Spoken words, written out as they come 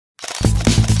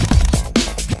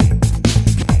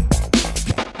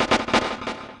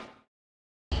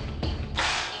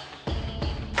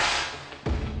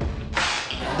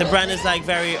The brand is like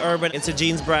very urban. It's a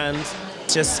jeans brand.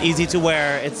 It's just easy to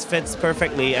wear. It fits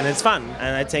perfectly and it's fun.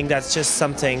 And I think that's just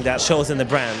something that shows in the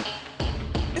brand.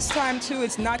 This time too,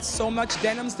 it's not so much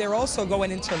denims, they're also going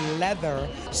into leather.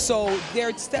 So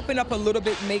they're stepping up a little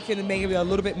bit, making it maybe a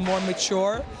little bit more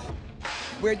mature.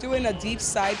 We're doing a deep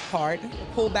side part,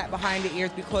 pull back behind the ears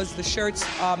because the shirts,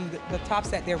 the tops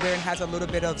that they're wearing has a little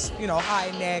bit of, high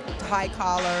neck, high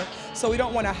collar. So we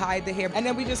don't want to hide the hair. And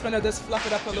then we're just going to just fluff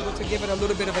it up a little to give it a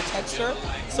little bit of a texture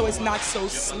so it's not so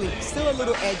sleek, still a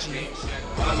little edgy.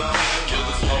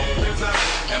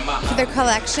 For the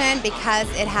collection, because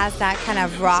it has that kind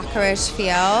of rockerish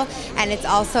feel and it's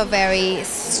also very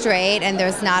straight and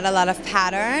there's not a lot of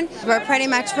pattern, we're pretty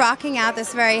much rocking out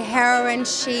this very heroin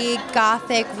chic,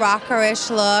 gothic, rockerish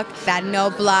look, that no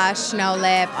blush, no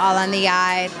lip, all on the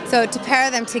eye. So to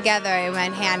pair them together, it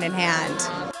went hand in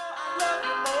hand.